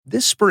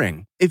This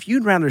spring, if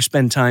you'd rather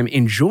spend time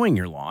enjoying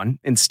your lawn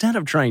instead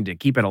of trying to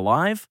keep it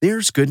alive,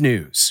 there's good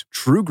news.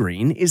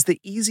 TruGreen is the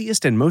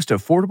easiest and most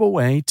affordable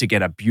way to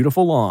get a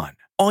beautiful lawn.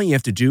 All you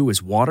have to do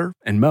is water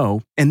and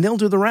mow, and they'll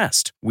do the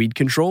rest. Weed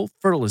control,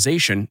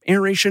 fertilization,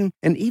 aeration,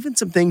 and even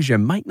some things you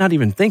might not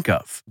even think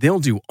of. They'll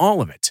do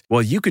all of it,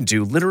 while you can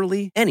do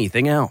literally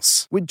anything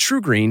else. With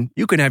TruGreen,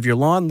 you can have your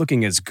lawn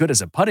looking as good as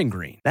a putting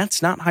green.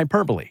 That's not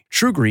hyperbole.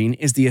 TruGreen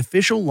is the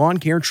official lawn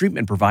care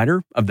treatment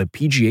provider of the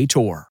PGA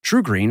Tour.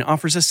 TruGreen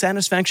offers a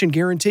satisfaction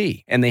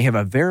guarantee, and they have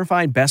a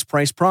verified best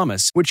price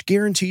promise, which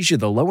guarantees you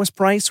the lowest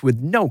price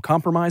with no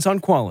compromise on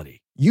quality.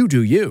 You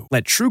do you.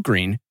 Let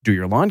TruGreen do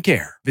your lawn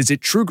care. Visit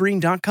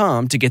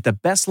TruGreen.com to get the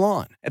best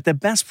lawn at the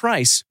best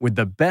price with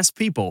the best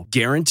people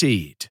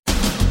guaranteed. 3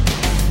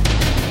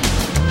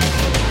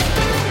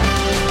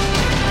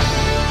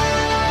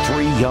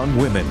 young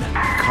women.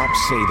 Cops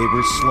say they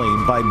were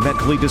slain by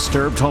mentally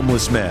disturbed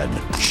homeless men.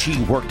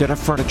 She worked at a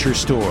furniture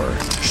store.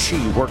 She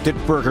worked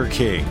at Burger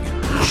King.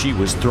 She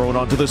was thrown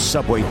onto the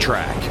subway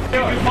track.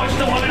 You punched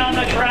the woman on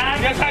the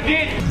track? Yes, I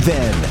did.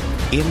 Then,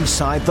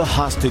 inside the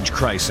hostage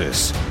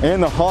crisis.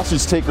 And the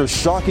hostage taker's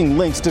shocking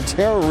links to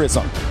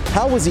terrorism.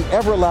 How was he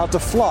ever allowed to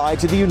fly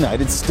to the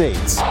United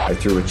States? I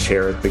threw a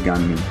chair at the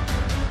gunman,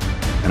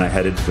 and I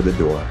headed for the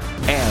door.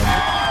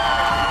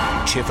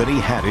 And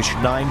Tiffany Haddish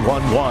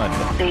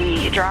 911.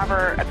 The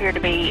driver appeared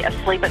to be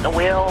asleep at the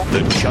wheel.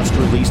 The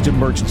just-released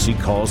emergency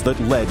calls that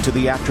led to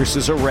the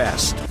actress's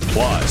arrest.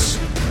 Plus,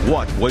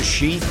 what was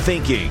she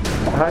thinking?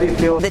 How do you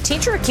feel? The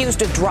teacher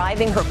accused of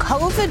driving her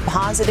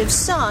COVID-positive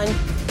son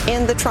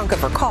in the trunk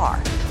of her car.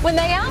 When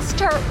they asked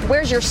her,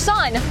 "Where's your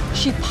son?"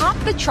 she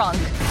popped the trunk.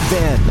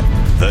 Then,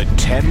 the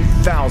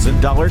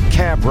 $10,000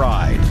 cab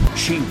ride.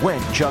 She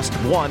went just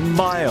 1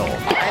 mile.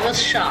 I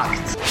was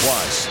shocked.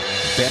 Plus,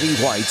 Betty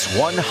White's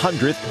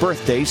 100th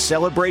birthday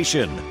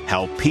celebration.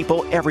 How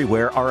people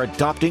everywhere are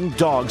adopting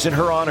dogs in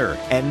her honor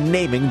and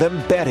naming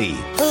them Betty.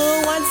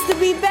 Who wants to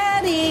be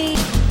Betty?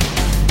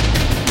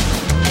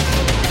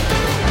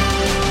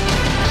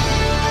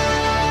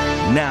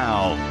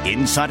 Now,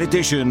 Inside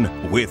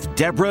Edition with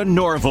Deborah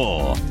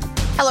Norville.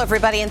 Hello,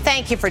 everybody, and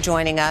thank you for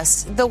joining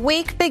us. The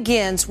week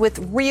begins with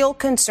real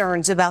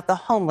concerns about the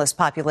homeless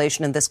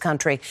population in this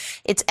country.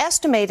 It's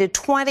estimated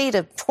 20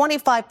 to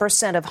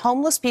 25% of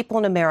homeless people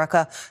in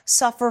America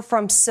suffer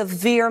from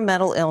severe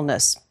mental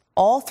illness.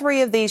 All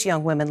 3 of these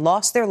young women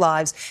lost their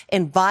lives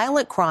in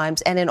violent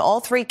crimes, and in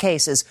all 3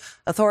 cases,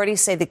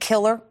 authorities say the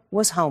killer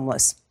was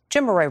homeless.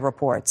 Jim Murray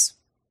reports.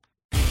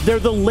 They're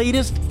the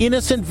latest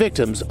innocent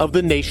victims of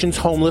the nation's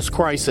homeless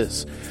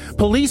crisis.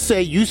 Police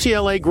say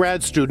UCLA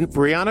grad student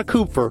Brianna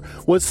Cooper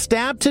was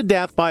stabbed to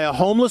death by a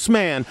homeless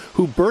man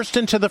who burst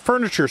into the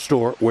furniture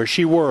store where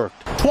she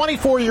worked.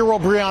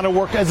 24-year-old Brianna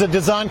worked as a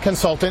design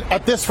consultant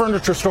at this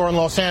furniture store in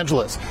Los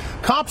Angeles.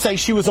 Cops say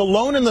she was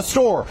alone in the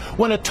store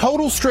when a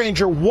total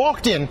stranger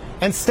walked in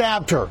and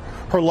stabbed her.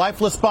 Her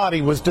lifeless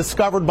body was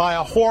discovered by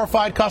a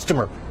horrified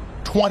customer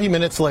 20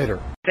 minutes later.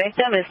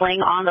 Victim is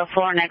laying on the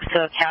floor next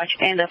to a couch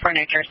in the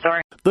furniture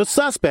store. The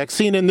suspect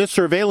seen in this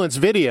surveillance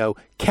video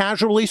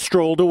casually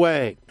strolled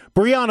away.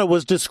 Brianna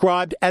was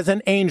described as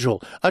an angel,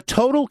 a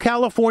total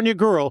California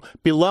girl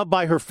beloved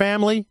by her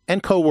family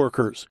and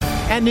coworkers.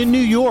 And in New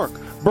York,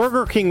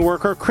 Burger King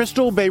worker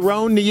Crystal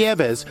Bayron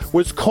Nieves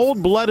was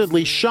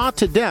cold-bloodedly shot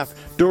to death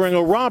during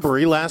a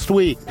robbery last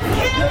week.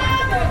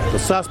 The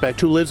suspect,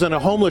 who lives in a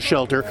homeless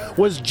shelter,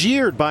 was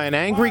jeered by an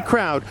angry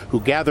crowd who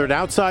gathered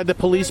outside the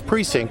police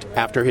precinct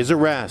after his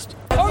arrest.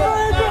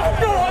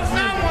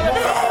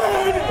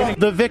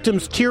 The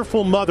victim's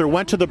tearful mother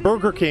went to the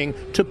Burger King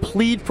to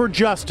plead for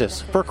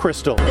justice for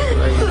Crystal.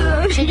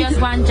 She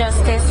just wants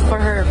justice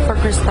for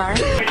Crystal.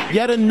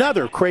 Yet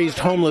another crazed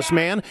homeless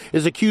man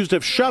is accused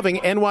of shoving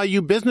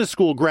NYU Business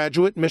School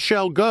graduate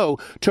Michelle Go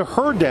to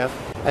her death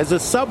as a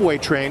subway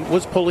train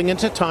was pulling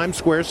into Times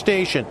Square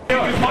station. You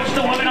punched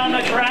the woman on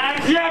the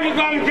track? Yeah, I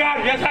got him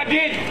gun. Yes, I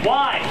did.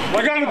 Why?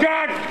 I got him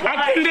gun.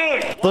 I couldn't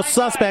do it. The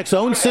suspect's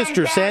own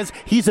sister says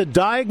he's a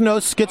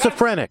diagnosed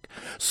schizophrenic.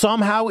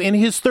 Somehow in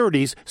his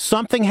 30s,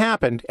 something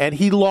happened and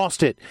he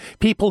lost it.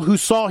 People who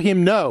saw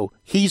him know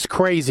he's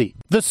crazy.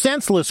 The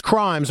senseless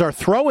crimes are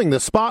throwing the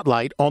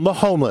spotlight on the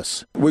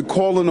homeless. We're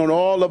calling on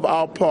all of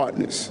our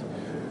partners,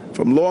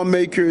 from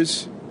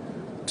lawmakers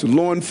to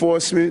law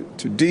enforcement,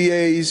 to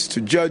DAs,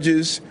 to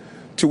judges,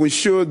 to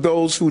ensure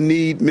those who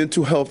need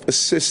mental health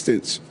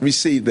assistance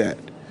receive that.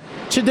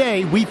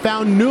 Today, we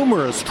found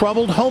numerous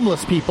troubled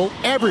homeless people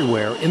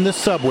everywhere in the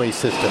subway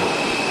system.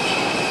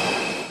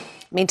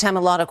 Meantime,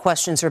 a lot of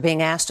questions are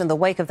being asked in the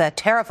wake of that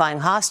terrifying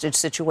hostage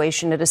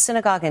situation at a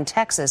synagogue in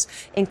Texas,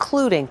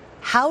 including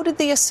how did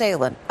the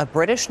assailant, a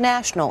British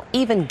national,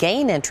 even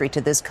gain entry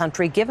to this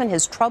country given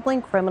his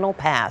troubling criminal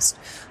past?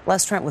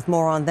 Les Trent with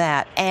more on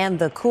that and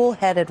the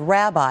cool-headed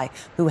rabbi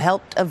who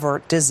helped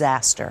avert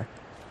disaster.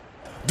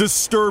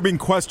 Disturbing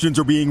questions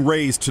are being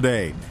raised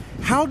today.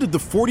 How did the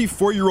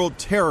 44-year-old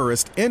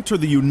terrorist enter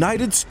the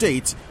United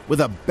States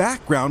with a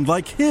background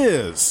like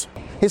his?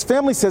 His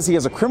family says he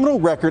has a criminal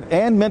record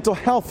and mental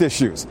health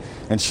issues.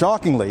 And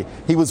shockingly,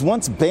 he was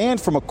once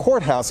banned from a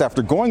courthouse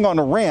after going on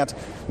a rant,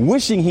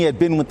 wishing he had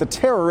been with the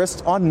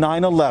terrorists on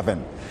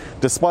 9/11.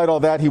 Despite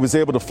all that, he was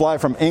able to fly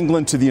from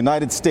England to the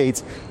United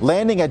States,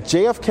 landing at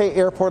JFK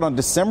Airport on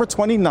December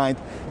 29th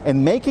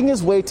and making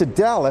his way to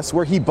Dallas,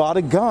 where he bought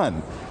a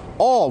gun,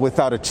 all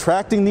without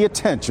attracting the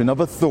attention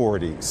of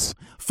authorities.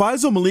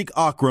 Faisal Malik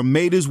Akram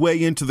made his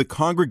way into the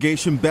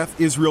Congregation Beth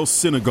Israel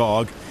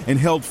Synagogue and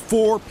held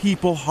 4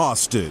 people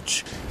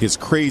hostage. His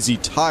crazy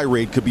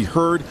tirade could be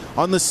heard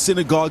on the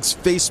synagogue's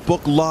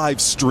Facebook live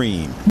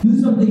stream. Do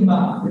something,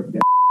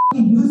 man.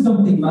 Do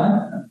something,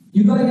 man.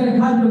 You gotta get a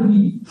kind of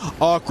me.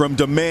 Akram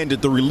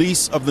demanded the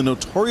release of the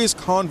notorious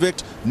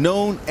convict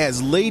known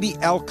as Lady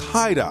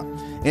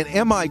Al-Qaeda, an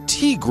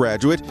MIT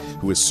graduate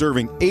who is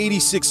serving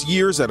 86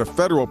 years at a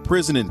federal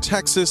prison in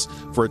Texas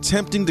for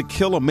attempting to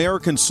kill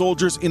American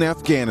soldiers in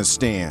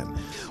Afghanistan.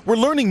 We're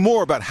learning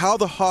more about how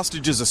the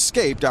hostages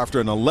escaped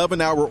after an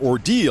 11-hour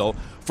ordeal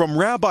from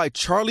Rabbi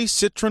Charlie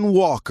Citron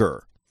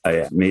Walker.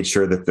 I made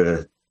sure that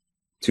the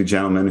 2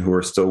 gentlemen who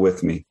were still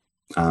with me,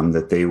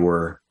 that they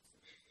were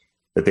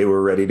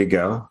ready to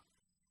go.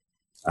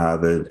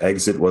 The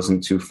exit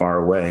wasn't too far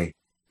away.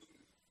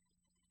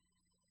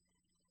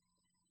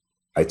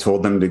 I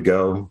told them to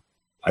go.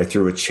 I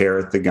threw a chair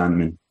at the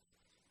gunman,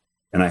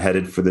 and I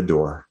headed for the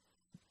door.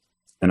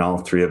 And all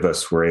 3 of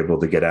us were able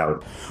to get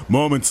out.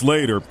 Moments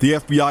later, the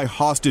FBI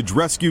hostage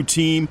rescue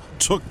team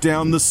took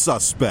down the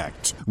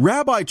suspect.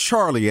 Rabbi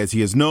Charlie, as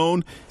he is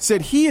known,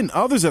 said he and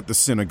others at the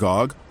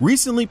synagogue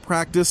recently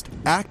practiced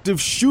active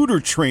shooter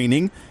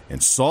training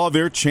and saw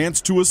their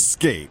chance to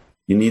escape.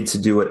 You need to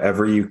do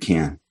whatever you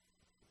can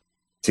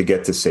to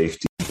get to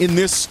safety. In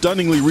this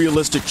stunningly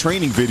realistic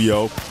training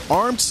video,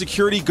 armed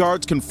security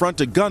guards confront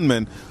a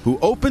gunman who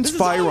opens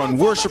fire on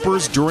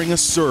worshipers during a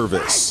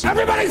service.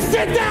 Everybody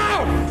sit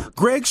down!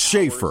 Greg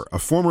Schaefer, a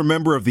former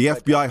member of the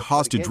FBI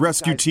hostage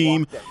rescue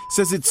team,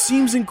 says it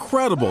seems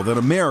incredible that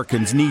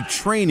Americans need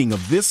training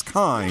of this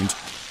kind,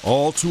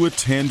 all to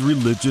attend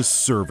religious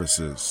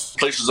services.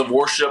 Places of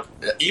worship,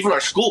 even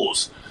our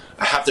schools,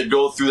 have to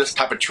go through this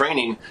type of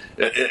training.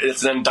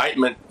 It's an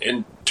indictment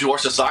to our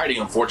society,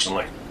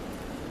 unfortunately.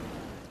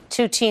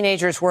 2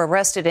 teenagers were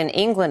arrested in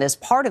England as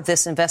part of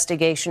this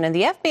investigation, and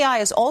the FBI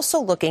is also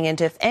looking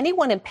into if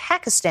anyone in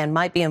Pakistan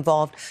might be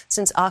involved,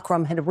 since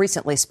Akram had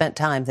recently spent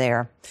time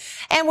there.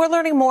 And we're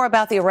learning more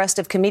about the arrest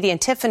of comedian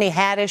Tiffany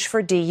Haddish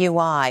for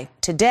DUI.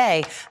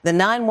 Today, the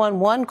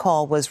 911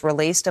 call was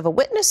released of a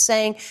witness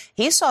saying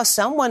he saw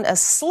someone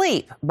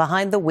asleep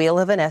behind the wheel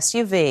of an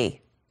SUV.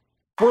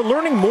 We're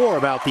learning more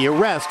about the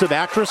arrest of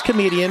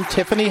actress-comedian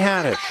Tiffany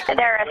Haddish.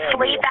 They're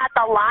asleep at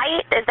the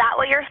light? Is that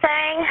what you're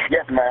saying?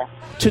 Yes, ma'am.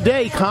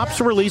 Today,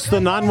 cops released the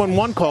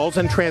 911 calls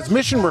and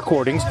transmission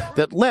recordings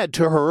that led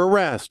to her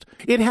arrest.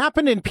 It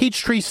happened in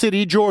Peachtree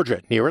City,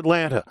 Georgia, near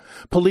Atlanta.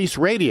 Police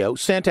radio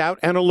sent out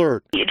an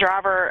alert. The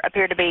driver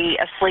appeared to be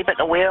asleep at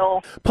the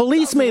wheel.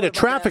 Police made a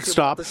traffic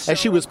stop as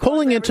she was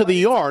pulling into the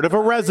yard of a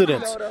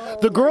residence.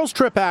 The Girls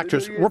Trip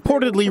actress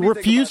reportedly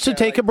refused to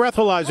take a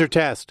breathalyzer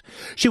test.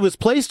 She was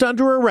placed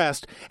under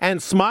arrest,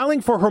 and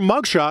smiling for her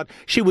mugshot,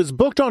 she was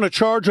booked on a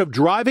charge of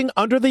driving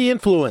under the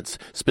influence,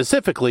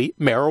 specifically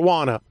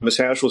marijuana. Ms.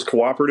 Haddish was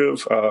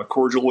cooperative,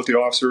 cordial with the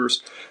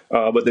officers,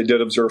 but they did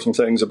observe some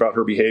things about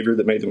her behavior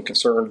that made them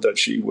concerned that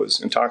she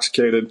was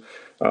intoxicated.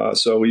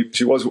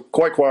 She was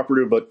quite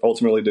cooperative, but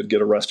ultimately did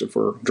get arrested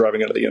for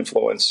driving under the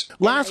influence.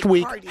 Last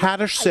week,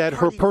 Haddish said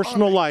her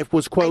personal life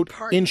was, quote,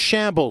 in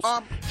shambles.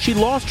 She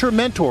lost her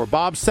mentor,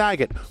 Bob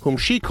Saget, whom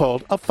she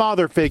called a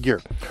father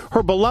figure.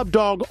 Her beloved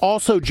dog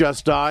also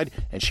just died,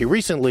 and she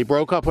recently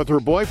broke up with her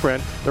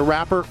boyfriend, the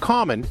rapper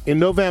Common, in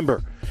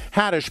November.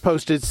 Haddish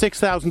posted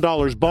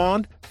 $6,000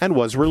 bond and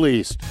was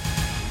released.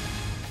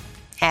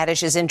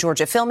 Haddish is in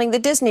Georgia filming the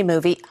Disney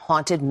movie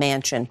Haunted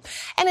Mansion.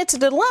 And it's a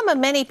dilemma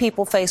many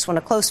people face when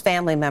a close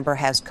family member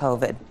has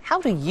COVID. How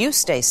do you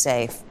stay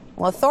safe?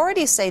 Well,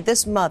 authorities say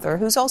this mother,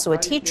 who's also a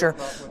teacher,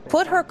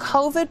 put her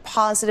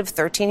COVID-positive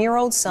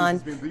 13-year-old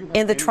son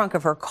in the trunk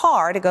of her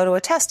car to go to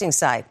a testing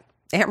site.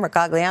 Amber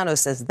Gagliano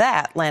says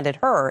that landed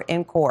her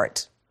in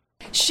court.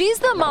 She's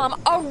the mom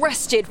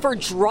arrested for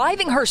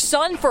driving her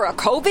son for a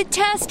COVID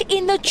test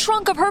in the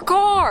trunk of her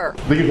car.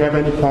 Do you have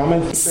any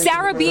comments?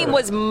 Sarah Beam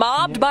was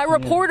mobbed by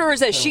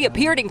reporters as she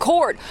appeared in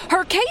court.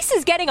 Her case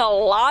is getting a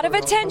lot of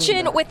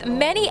attention, with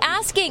many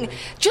asking,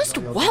 just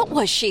what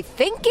was she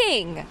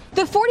thinking?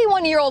 The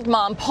 41-year-old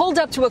mom pulled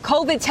up to a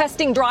COVID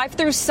testing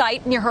drive-through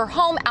site near her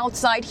home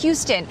outside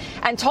Houston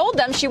and told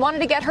them she wanted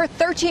to get her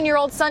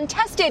 13-year-old son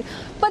tested,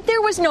 but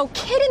there was no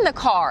kid in the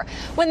car.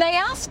 When they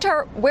asked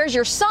her, "Where's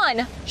your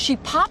son?" she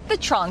popped the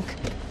trunk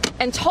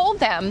and told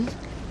them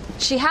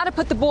she had to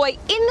put the boy in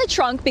the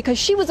trunk because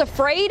she was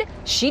afraid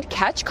she'd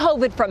catch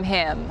COVID from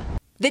him.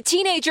 The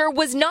teenager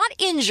was not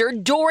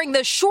injured during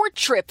the short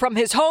trip from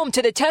his home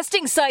to the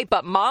testing site,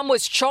 but mom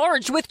was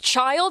charged with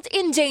child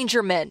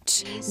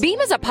endangerment.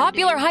 Beam is a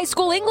popular high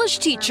school English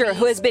teacher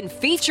who has been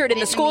featured in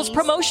the school's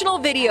promotional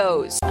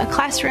videos. A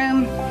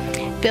classroom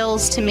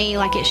feels to me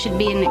like it should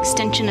be an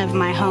extension of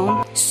my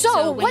home.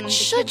 So what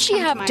should she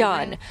have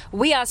done?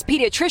 We asked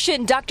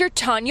pediatrician Dr.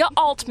 Tanya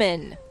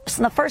Altman.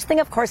 And the first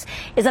thing, of course,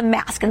 is a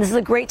mask. And this is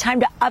a great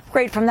time to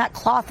upgrade from that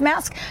cloth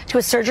mask to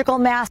a surgical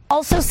mask.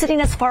 Also sitting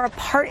as far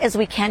apart as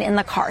we can in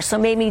the car. So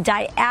maybe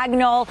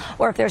diagonal,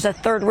 or if there's a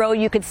third row,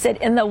 you could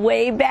sit in the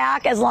way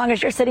back as long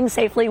as you're sitting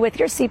safely with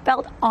your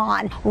seatbelt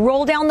on.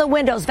 Roll down the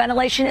windows.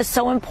 Ventilation is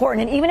so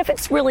important. And even if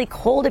it's really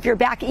cold, if you're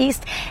back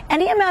east,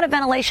 any amount of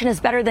ventilation is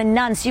better than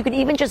none. So you can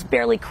even just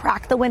barely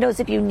crack the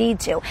windows if you need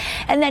to.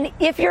 And then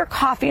if you're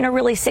coughing or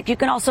really sick, you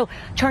can also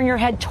turn your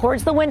head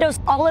towards the windows.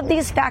 All of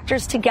these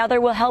factors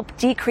together will help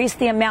decrease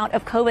the amount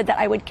of COVID that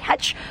I would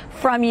catch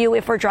from you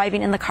if we're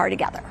driving in the car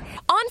together.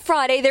 On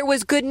Friday, there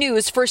was good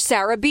news for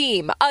Sarah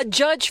Beam. A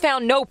judge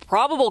found no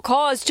probable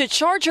cause to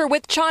charge her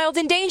with child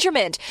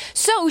endangerment,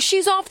 so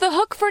she's off the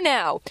hook for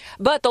now.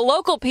 But the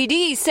local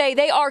PD say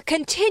they are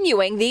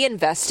continuing the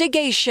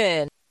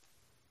investigation.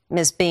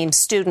 Ms. Beam's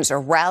students are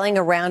rallying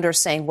around her,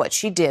 saying what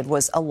she did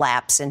was a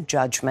lapse in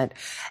judgment.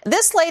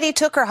 This lady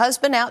took her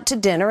husband out to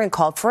dinner and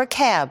called for a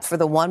cab for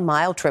the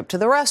 1-mile trip to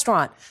the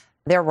restaurant.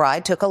 Their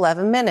ride took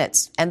 11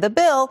 minutes, and the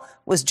bill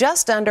was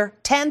just under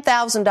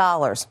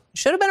 $10,000.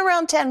 Should have been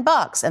around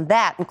 $10, and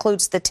that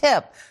includes the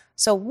tip.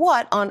 So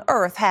what on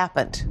earth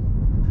happened?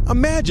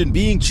 Imagine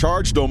being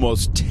charged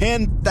almost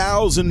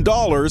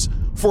 $10,000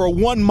 for a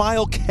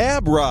 1-mile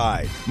cab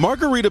ride.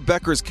 Margarita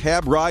Becker's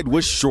cab ride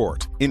was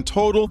short. In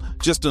total,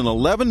 just an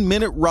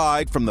 11-minute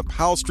ride from the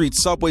Powell Street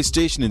subway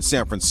station in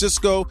San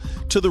Francisco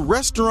to the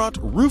restaurant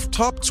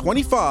Rooftop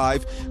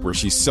 25, where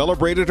she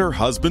celebrated her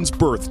husband's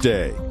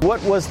birthday.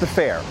 What was the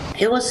fare?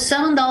 It was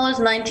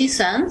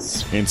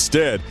 $7.90.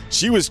 Instead,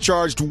 she was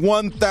charged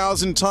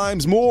 1,000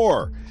 times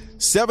more.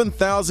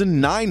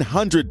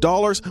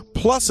 $7,900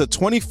 plus a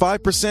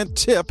 25%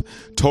 tip,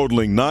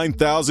 totaling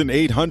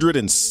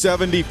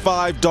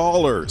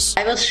 $9,875.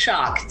 I was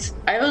shocked.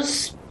 I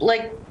was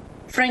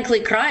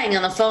frankly crying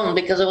on the phone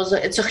because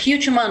it's a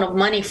huge amount of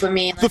money for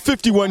me. The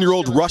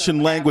 51-year-old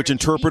Russian language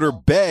interpreter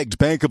begged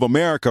Bank of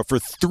America for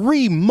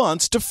 3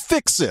 months to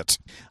fix it.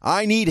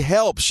 "I need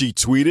help," she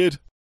tweeted.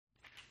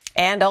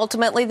 And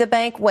ultimately, the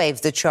bank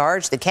waived the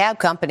charge. The cab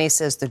company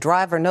says the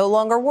driver no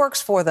longer works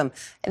for them.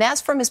 And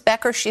as for Ms.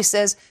 Becker, she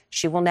says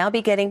she will now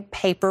be getting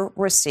paper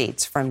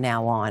receipts from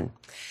now on.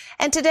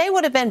 And today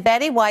would have been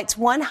Betty White's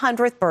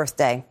 100th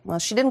birthday. Well,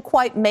 she didn't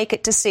quite make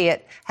it to see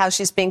it, how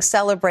she's being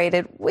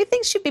celebrated. We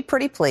think she'd be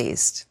pretty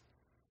pleased.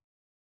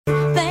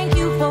 Thank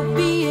you for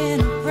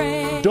being a friend.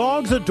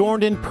 Dogs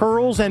adorned in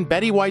pearls and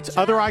Betty White's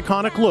other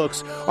iconic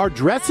looks are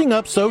dressing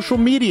up social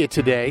media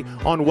today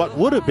on what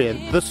would have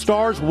been the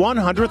star's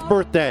 100th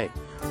birthday.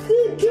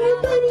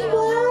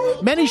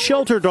 Many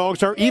shelter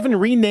dogs are even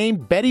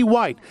renamed Betty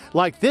White,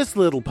 like this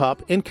little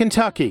pup in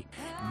Kentucky.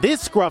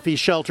 This scruffy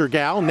shelter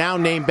gal, now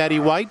named Betty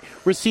White,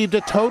 received a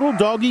total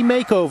doggy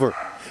makeover.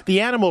 The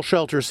animal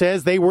shelter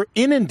says they were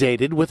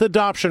inundated with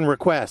adoption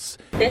requests.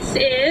 This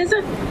is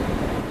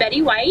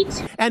Betty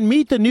White. And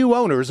meet the new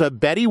owners of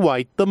Betty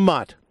White the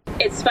Mutt.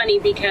 It's funny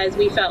because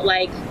we felt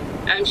like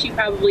she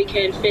probably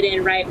could fit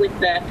in right with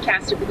the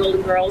cast of the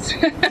Golden Girls.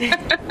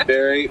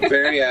 Very,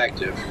 very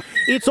active.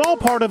 It's all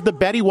part of the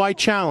Betty White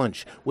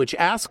Challenge, which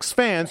asks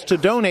fans to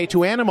donate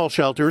to animal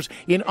shelters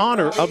in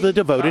honor of the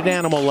devoted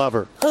animal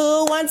lover.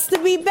 Who wants to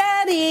be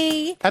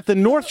Betty? At the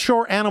North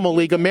Shore Animal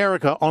League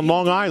America on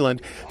Long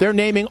Island, they're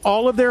naming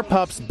all of their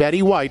pups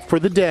Betty White for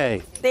the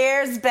day.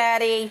 There's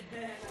Betty.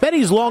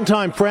 Betty's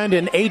longtime friend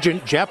and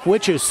agent Jeff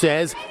Witches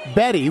says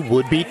Betty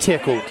would be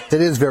tickled.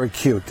 It is very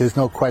cute. There's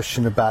no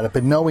question about it.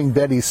 But knowing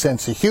Betty's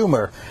sense of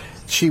humor,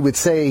 she would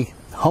say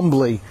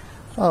humbly,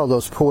 "Oh,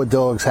 those poor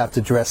dogs have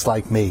to dress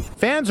like me."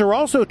 Fans are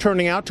also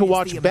turning out to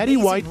watch Betty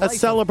White, A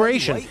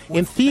Celebration,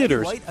 in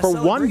theaters for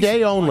one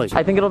day only.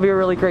 I think it'll be a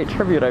really great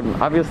tribute. I'm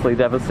obviously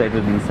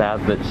devastated and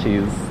sad that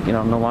she's,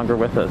 no longer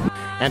with us.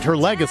 And her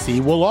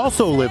legacy will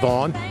also live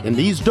on in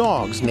these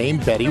dogs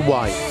named Betty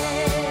White.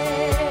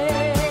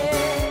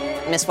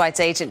 Miss White's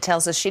agent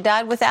tells us she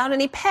died without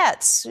any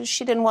pets.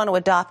 She didn't want to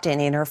adopt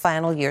any in her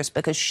final years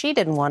because she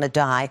didn't want to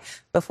die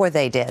before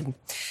they did.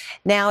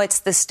 Now it's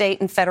the state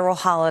and federal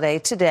holiday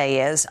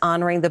today is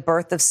honoring the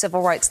birth of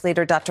civil rights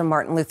leader Dr.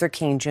 Martin Luther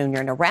King Jr.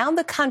 And around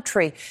the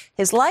country,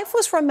 his life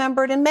was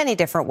remembered in many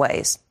different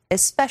ways,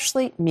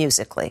 especially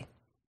musically.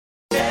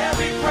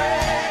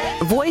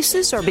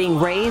 Voices are being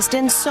raised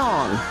in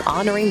song,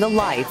 honoring the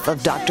life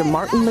of Dr.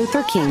 Martin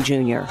Luther King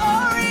Jr.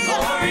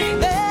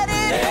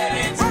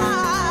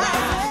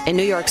 In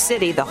New York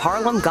City, the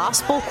Harlem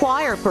Gospel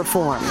Choir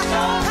performed.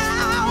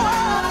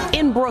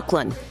 In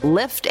Brooklyn,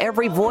 lift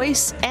every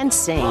voice and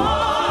sing.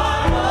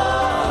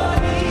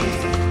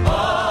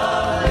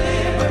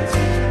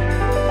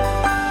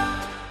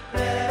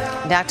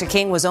 Dr.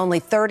 King was only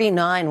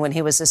 39 when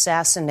he was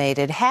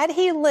assassinated. Had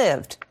he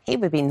lived, he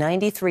would be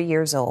 93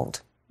 years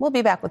old. We'll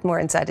be back with more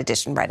Inside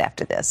Edition right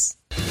after this.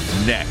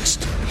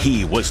 Next,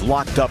 he was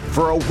locked up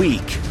for a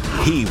week.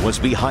 He was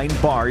behind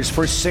bars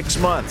for 6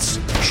 months.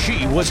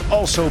 She was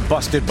also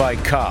busted by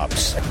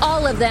cops.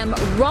 All of them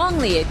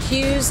wrongly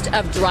accused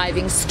of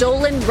driving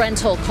stolen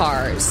rental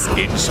cars.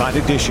 Inside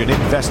Edition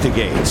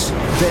investigates.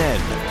 Then,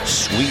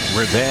 sweet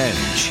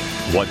revenge.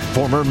 What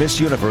former Miss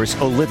Universe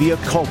Olivia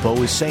Culpo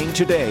is saying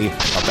today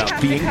about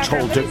being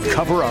told to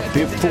cover up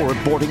before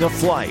boarding a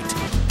flight.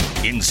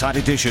 Inside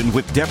Edition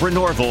with Deborah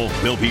Norville.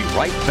 We'll be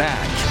right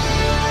back.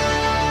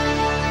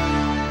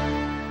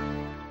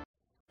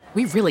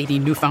 We really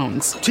need new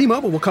phones.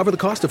 T-Mobile will cover the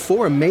cost of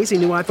 4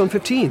 amazing new iPhone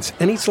 15s,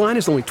 and each line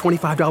is only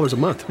 $25 a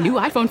month. New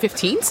iPhone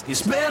 15s?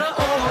 It's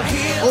better over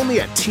here.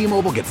 Only at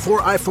T-Mobile, get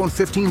 4 iPhone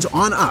 15s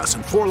on us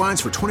and 4 lines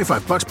for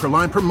 $25 per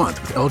line per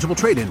month with eligible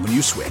trade-in when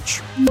you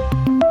switch.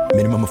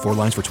 Minimum of 4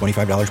 lines for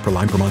 $25 per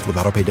line per month with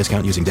autopay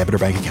discount using debit or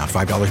bank account.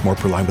 $5 more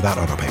per line without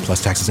autopay,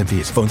 plus taxes and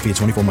fees. Phone fee at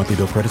 24 monthly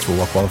bill credits for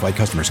well-qualified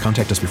customers.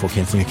 Contact us before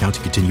canceling account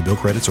to continue bill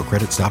credits or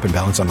credit stop and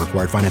balance on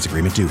required finance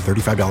agreement due.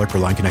 $35 per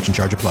line connection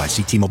charge applies.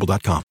 See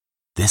T-Mobile.com.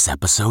 This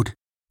episode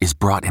is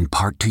brought in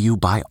part to you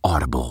by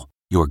Audible,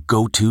 your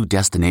go-to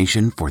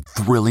destination for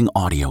thrilling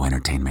audio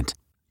entertainment.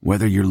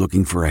 Whether you're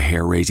looking for a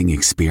hair-raising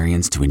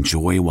experience to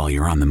enjoy while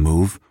you're on the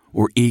move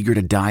or eager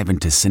to dive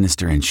into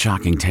sinister and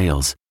shocking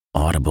tales,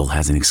 Audible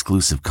has an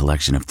exclusive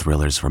collection of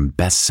thrillers from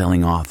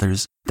best-selling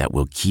authors that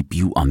will keep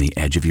you on the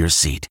edge of your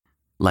seat.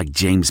 Like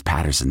James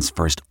Patterson's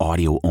first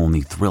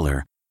audio-only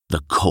thriller,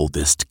 The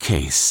Coldest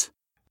Case.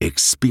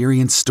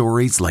 Experience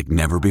stories like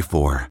never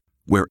before,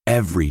 where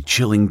every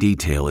chilling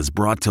detail is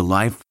brought to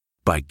life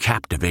by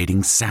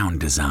captivating sound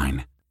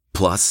design.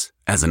 Plus,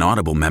 as an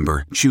Audible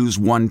member, choose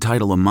one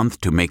title a month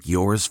to make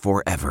yours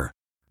forever.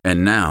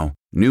 And now,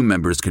 new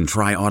members can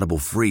try Audible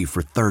free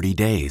for 30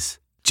 days.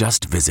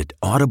 Just visit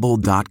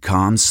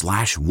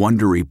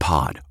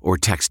audible.com/WonderyPod or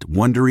text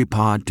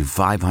WonderyPod to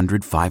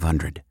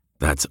 500-500.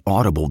 That's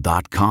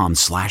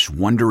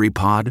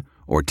audible.com/WonderyPod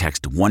or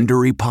text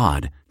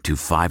WonderyPod to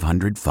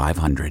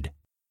 500-500.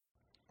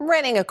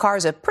 Renting a car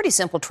is a pretty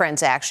simple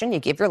transaction. You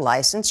give your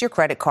license, your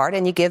credit card,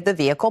 and you give the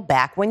vehicle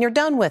back when you're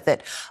done with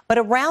it. But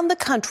around the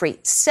country,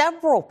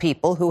 several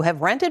people who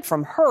have rented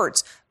from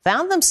Hertz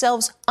found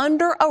themselves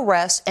under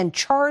arrest and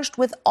charged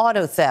with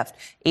auto theft,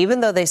 even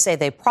though they say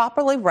they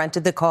properly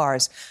rented the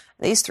cars.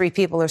 These 3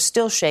 people are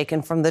still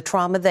shaken from the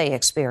trauma they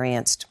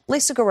experienced.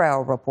 Lisa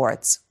Guerrero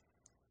reports.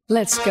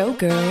 Let's go,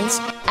 girls.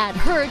 At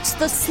Hertz,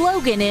 the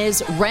slogan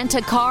is rent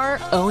a car,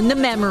 own the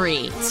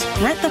memory.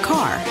 Rent the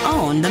car,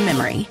 own the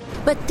memory.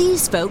 But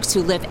these folks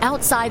who live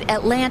outside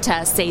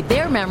Atlanta say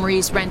their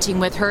memories renting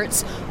with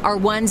Hertz are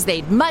ones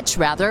they'd much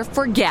rather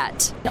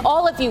forget.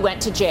 All of you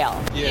went to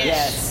jail.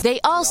 Yes.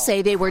 They all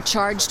say they were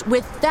charged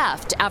with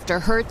theft after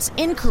Hertz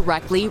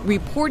incorrectly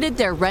reported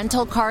their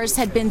rental cars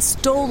had been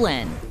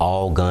stolen.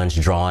 All guns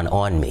drawn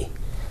on me.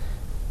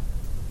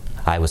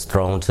 I was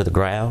thrown to the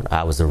ground,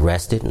 I was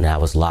arrested, and I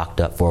was locked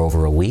up for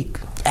over a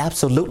week.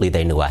 Absolutely,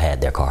 they knew I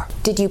had their car.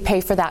 Did you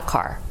pay for that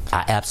car?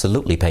 I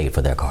absolutely paid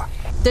for their car.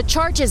 The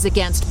charges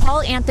against Paul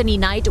Anthony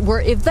Knight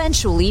were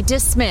eventually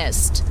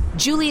dismissed.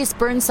 Julius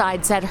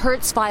Burnside said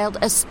Hertz filed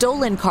a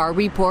stolen car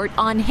report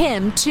on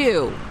him,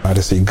 too. I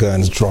just see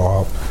guns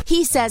draw up.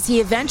 He says he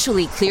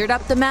eventually cleared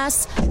up the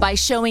mess by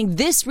showing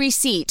this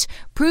receipt,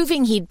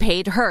 proving he'd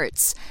paid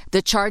Hertz.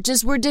 The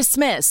charges were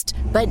dismissed,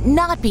 but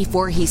not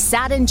before he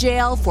sat in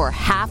jail for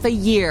half a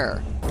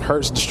year.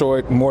 Hertz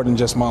destroyed more than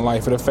just my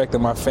life. It affected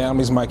my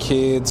families, my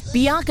kids.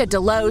 Bianca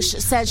Deloche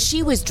says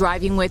she was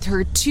driving with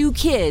her 2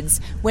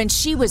 kids when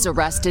she was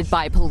arrested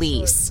by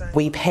police.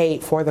 We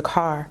paid for the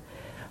car.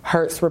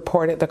 Hertz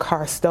reported the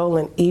car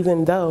stolen,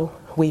 even though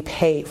we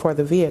paid for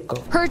the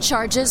vehicle. Her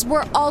charges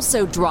were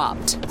also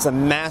dropped. It's a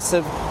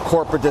massive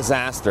corporate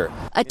disaster.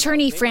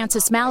 Attorney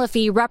Francis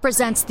Malafie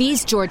represents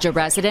these Georgia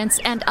residents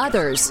and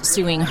others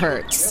suing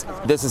Hertz.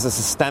 This is a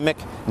systemic,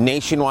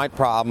 nationwide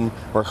problem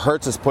where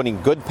Hertz is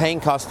putting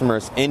good-paying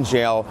customers in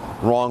jail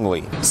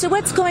wrongly. So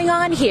what's going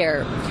on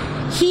here?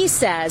 He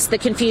says the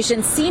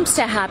confusion seems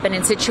to happen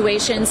in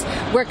situations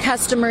where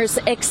customers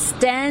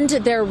extend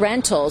their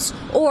rentals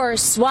or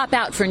swap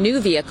out for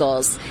new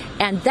vehicles,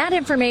 and that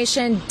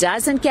information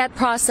doesn't get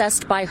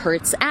processed by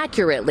Hertz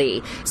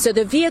accurately, so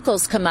the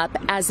vehicles come up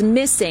as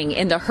missing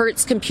in the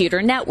Hertz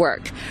computer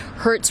network.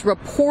 Hertz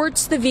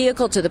reports the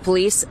vehicle to the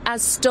police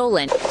as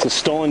stolen. It's a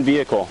stolen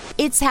vehicle.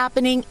 It's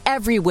happening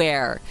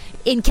everywhere.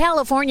 In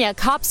California,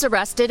 cops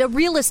arrested a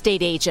real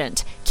estate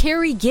agent,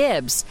 Carrie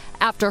Gibbs,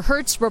 after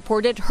Hertz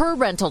reported her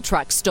rental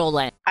truck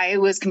stolen. I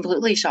was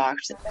completely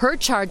shocked. Her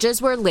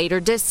charges were later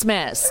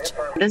dismissed.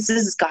 This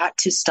has got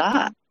to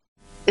stop.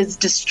 It's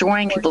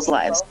destroying people's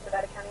lives.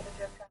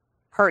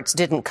 Hertz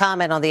didn't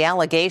comment on the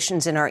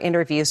allegations in our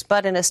interviews,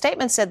 but in a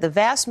statement said the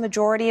vast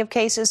majority of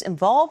cases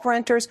involve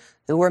renters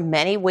who were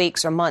many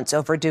weeks or months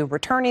overdue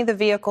returning the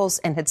vehicles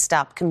and had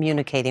stopped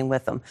communicating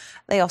with them.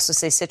 They also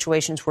say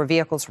situations where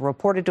vehicles are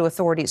reported to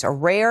authorities are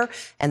rare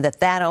and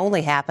that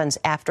only happens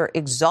after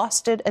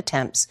exhausted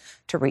attempts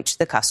to reach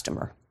the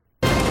customer.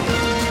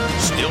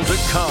 Still to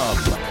come,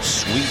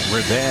 sweet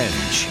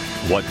revenge.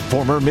 What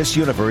former Miss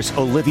Universe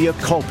Olivia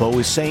Culpo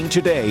is saying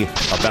today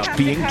about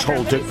being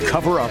told to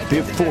cover up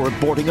before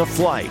boarding a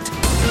flight.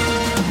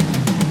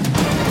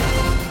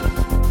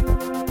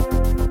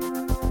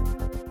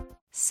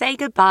 Say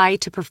goodbye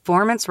to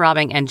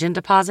performance-robbing engine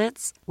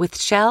deposits with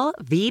Shell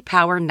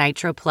V-Power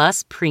Nitro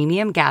Plus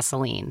Premium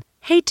Gasoline.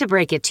 Hate to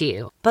break it to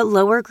you, but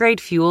lower-grade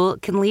fuel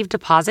can leave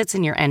deposits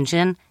in your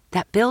engine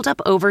that build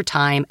up over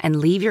time and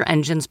leave your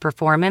engine's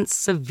performance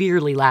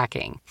severely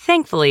lacking.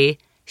 Thankfully,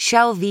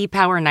 Shell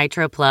V-Power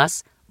Nitro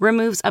Plus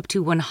removes up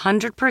to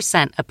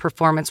 100% of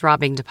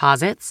performance-robbing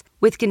deposits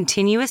with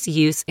continuous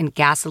use in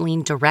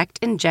gasoline direct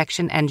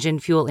injection engine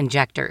fuel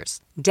injectors.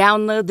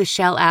 Download the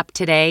Shell app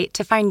today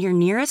to find your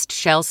nearest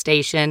Shell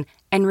station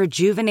and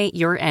rejuvenate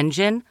your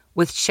engine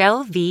with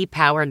Shell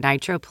V-Power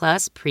Nitro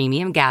Plus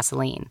Premium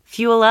Gasoline.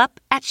 Fuel up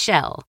at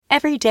Shell.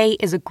 Every day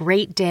is a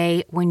great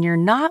day when you're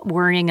not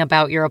worrying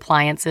about your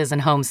appliances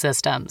and home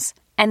systems.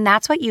 And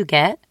that's what you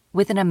get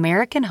with an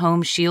American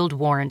Home Shield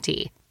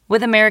warranty.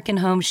 With American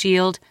Home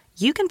Shield,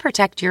 you can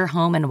protect your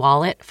home and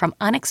wallet from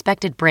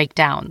unexpected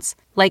breakdowns,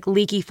 like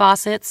leaky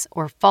faucets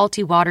or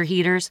faulty water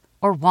heaters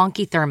or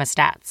wonky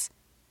thermostats.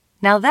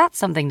 Now that's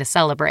something to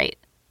celebrate.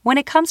 When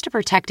it comes to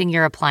protecting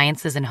your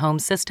appliances and home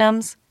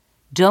systems,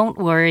 don't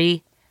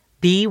worry,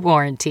 be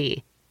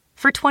warranty.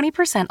 For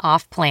 20%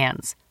 off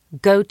plans,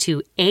 go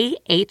to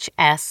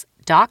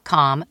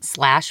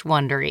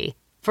ahs.com/Wondery.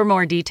 For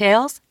more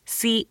details,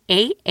 see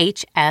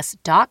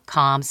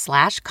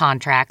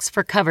ahs.com/contracts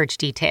for coverage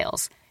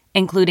details,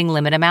 including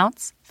limit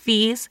amounts,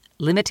 fees,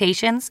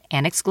 limitations,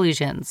 and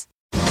exclusions.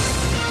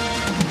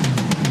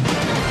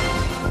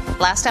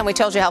 Last time we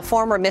told you how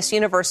former Miss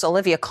Universe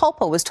Olivia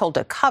Culpo was told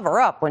to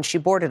cover up when she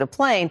boarded a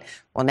plane.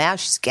 Well, now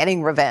she's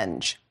getting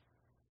revenge.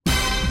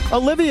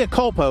 Olivia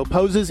Culpo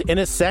poses in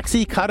a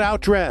sexy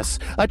cutout dress,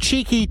 a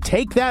cheeky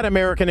 "Take That,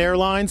 American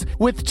Airlines"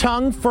 with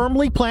tongue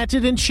firmly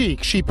planted in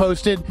cheek. She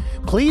posted,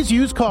 "Please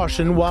use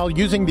caution while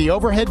using the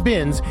overhead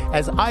bins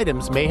as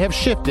items may have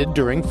shifted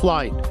during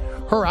flight."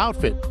 Her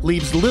outfit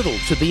leaves little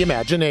to the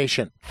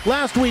imagination.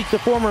 Last week, the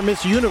former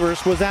Miss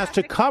Universe was asked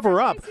to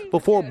cover up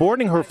before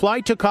boarding her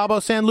flight to Cabo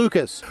San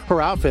Lucas. Her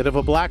outfit of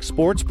a black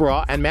sports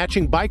bra and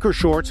matching biker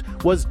shorts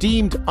was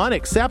deemed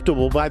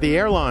unacceptable by the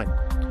airline.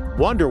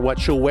 Wonder what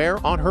she'll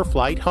wear on her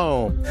flight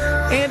home.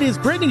 And is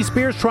Britney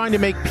Spears trying to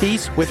make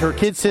peace with her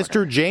kid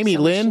sister, Jamie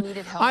Lynn?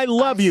 "I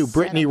love you,"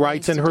 Britney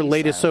writes in her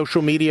latest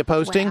social media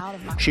posting.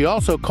 She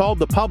also called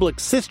the public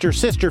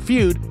sister-sister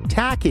feud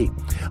tacky.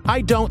 "I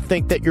don't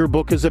think that your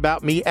book is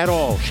about me at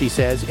all," she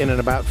says in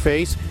an about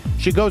face.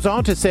 She goes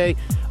on to say,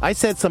 "I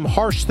said some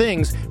harsh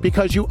things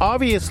because you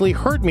obviously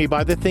hurt me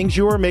by the things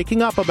you were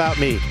making up about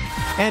me."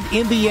 And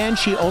in the end,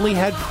 she only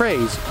had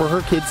praise for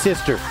her kid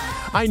sister.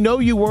 "I know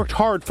you worked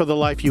hard for the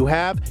life you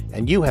have,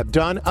 and you have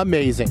done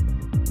amazing."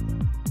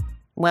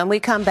 When we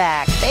come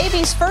back,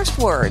 baby's first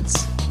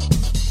words.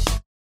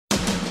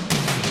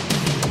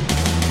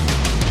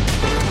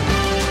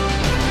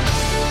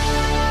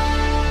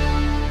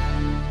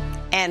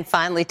 And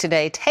finally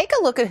today, take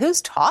a look at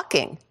who's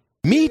talking.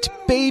 Meet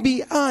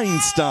baby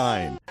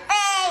Einstein.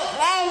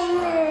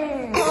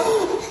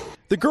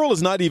 The girl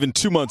is not even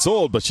 2 months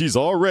old, but she's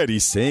already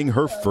saying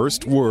her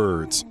first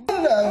words.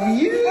 I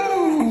love you.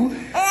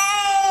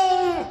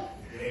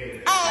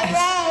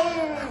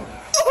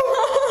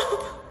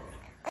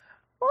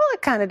 Well,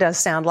 it kind of does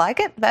sound like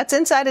it. That's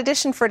Inside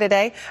Edition for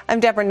today. I'm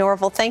Deborah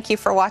Norville. Thank you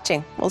for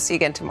watching. We'll see you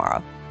again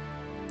tomorrow.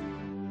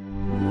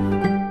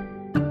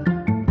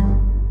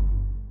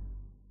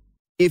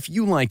 If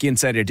you like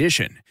Inside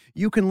Edition,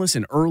 you can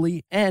listen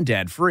early and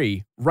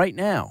ad-free right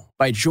now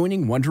by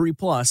joining Wondery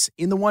Plus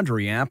in the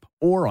Wondery app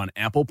or on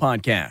Apple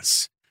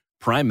Podcasts.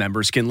 Prime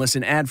members can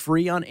listen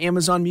ad-free on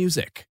Amazon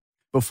Music.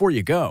 Before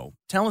you go,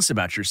 tell us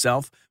about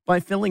yourself by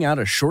filling out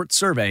a short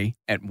survey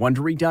at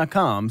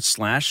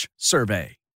Wondery.com/survey.